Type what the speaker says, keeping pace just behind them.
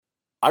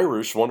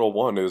Irish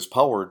 101 is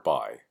powered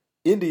by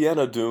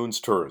Indiana Dunes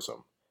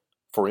Tourism.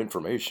 For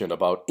information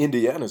about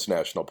Indiana's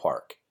national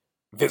park,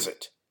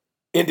 visit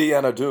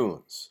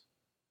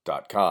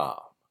indianadunes.com.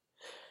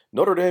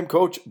 Notre Dame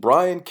coach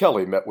Brian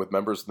Kelly met with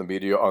members of the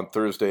media on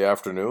Thursday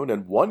afternoon,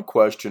 and one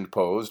question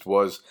posed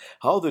was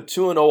how the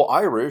 2-0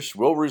 Irish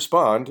will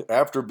respond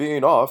after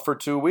being off for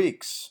 2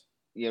 weeks.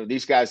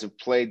 These guys have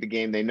played the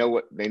game. They know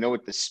what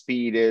the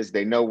speed is.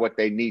 They know what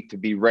they need to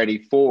be ready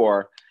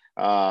for,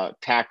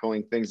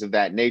 tackling things of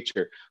that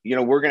nature.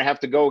 We're going to have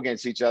to go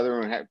against each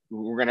other, and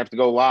we're going to have to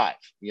go live.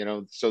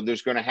 So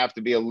there's going to have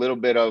to be a little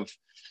bit of,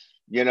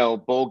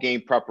 bowl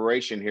game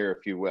preparation here,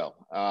 if you will.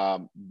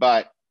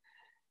 But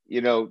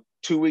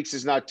 2 weeks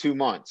is not 2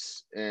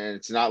 months, and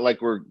it's not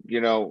like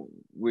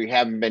we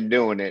haven't been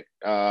doing it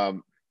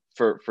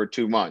for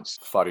 2 months.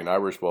 Fighting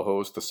Irish will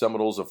host the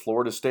Seminoles of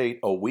Florida State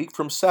a week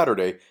from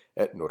Saturday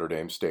at Notre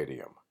Dame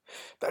Stadium.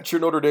 That's your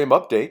Notre Dame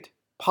update,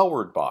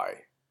 powered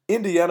by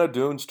Indiana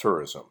Dunes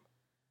Tourism.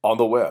 On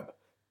the web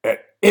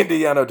at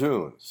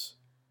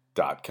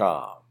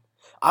indianadunes.com.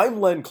 I'm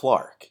Len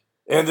Clark,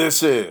 and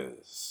this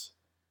is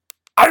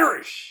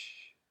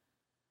Irish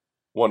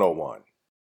 101.